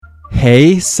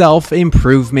Hey,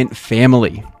 self-improvement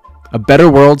family. A better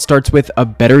world starts with a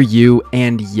better you,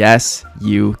 and yes,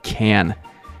 you can.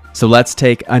 So let's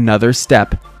take another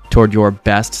step toward your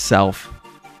best self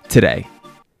today.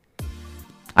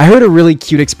 I heard a really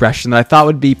cute expression that I thought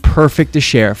would be perfect to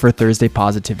share for Thursday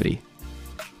positivity.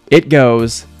 It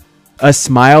goes, a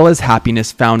smile is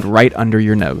happiness found right under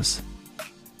your nose.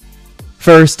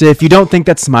 First, if you don't think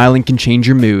that smiling can change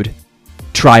your mood,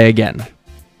 try again.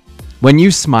 When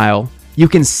you smile, you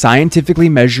can scientifically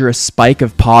measure a spike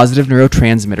of positive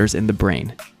neurotransmitters in the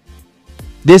brain.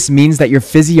 This means that your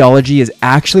physiology is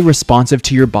actually responsive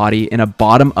to your body in a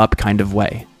bottom-up kind of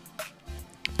way.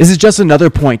 This is just another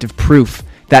point of proof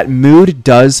that mood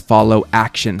does follow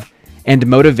action, and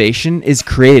motivation is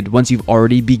created once you've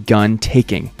already begun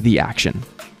taking the action.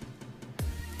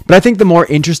 But I think the more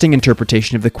interesting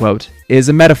interpretation of the quote is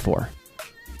a metaphor.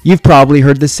 You've probably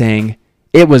heard the saying,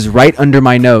 "It was right under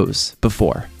my nose,"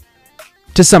 before.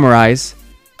 To summarize,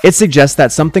 it suggests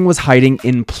that something was hiding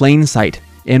in plain sight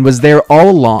and was there all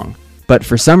along, but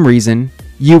for some reason,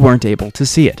 you weren't able to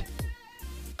see it.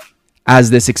 As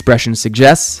this expression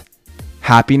suggests,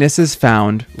 happiness is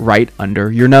found right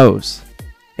under your nose.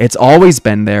 It's always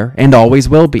been there and always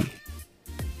will be.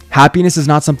 Happiness is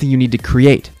not something you need to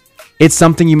create. It's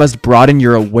something you must broaden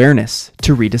your awareness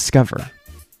to rediscover.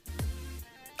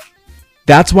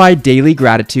 That's why daily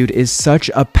gratitude is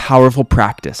such a powerful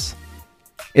practice.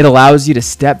 It allows you to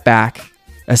step back,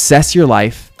 assess your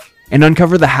life, and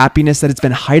uncover the happiness that it's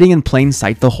been hiding in plain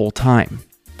sight the whole time.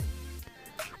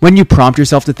 When you prompt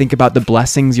yourself to think about the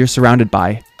blessings you're surrounded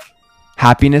by,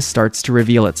 happiness starts to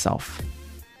reveal itself.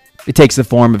 It takes the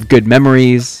form of good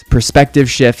memories, perspective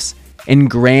shifts, and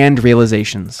grand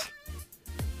realizations.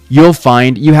 You'll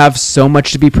find you have so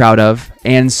much to be proud of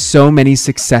and so many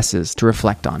successes to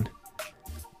reflect on.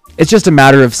 It's just a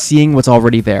matter of seeing what's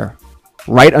already there,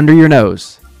 right under your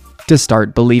nose, to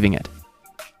start believing it.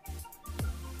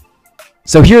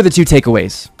 So here are the two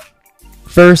takeaways.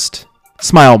 First,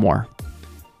 smile more.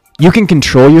 You can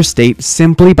control your state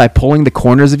simply by pulling the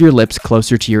corners of your lips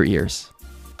closer to your ears.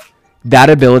 That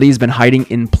ability has been hiding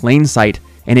in plain sight,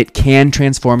 and it can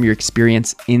transform your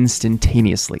experience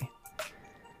instantaneously.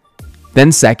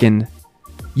 Then second,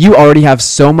 you already have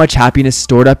so much happiness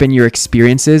stored up in your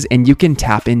experiences, and you can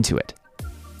tap into it.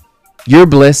 Your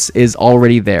bliss is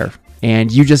already there,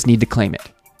 and you just need to claim it.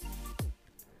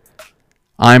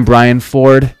 I'm Brian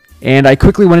Ford, and I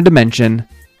quickly wanted to mention,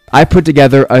 I put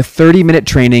together a 30-minute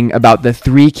training about the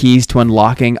 3 keys to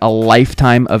unlocking a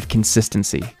lifetime of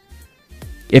consistency.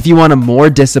 If you want a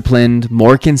more disciplined,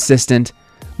 more consistent,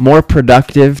 more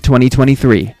productive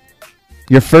 2023,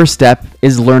 your first step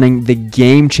is learning the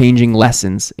game-changing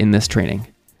lessons in this training.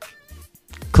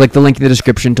 Click the link in the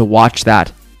description to watch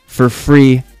that for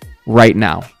free right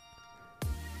now.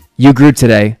 You grew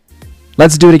today.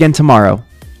 Let's do it again tomorrow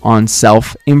on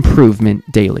Self Improvement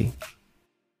Daily.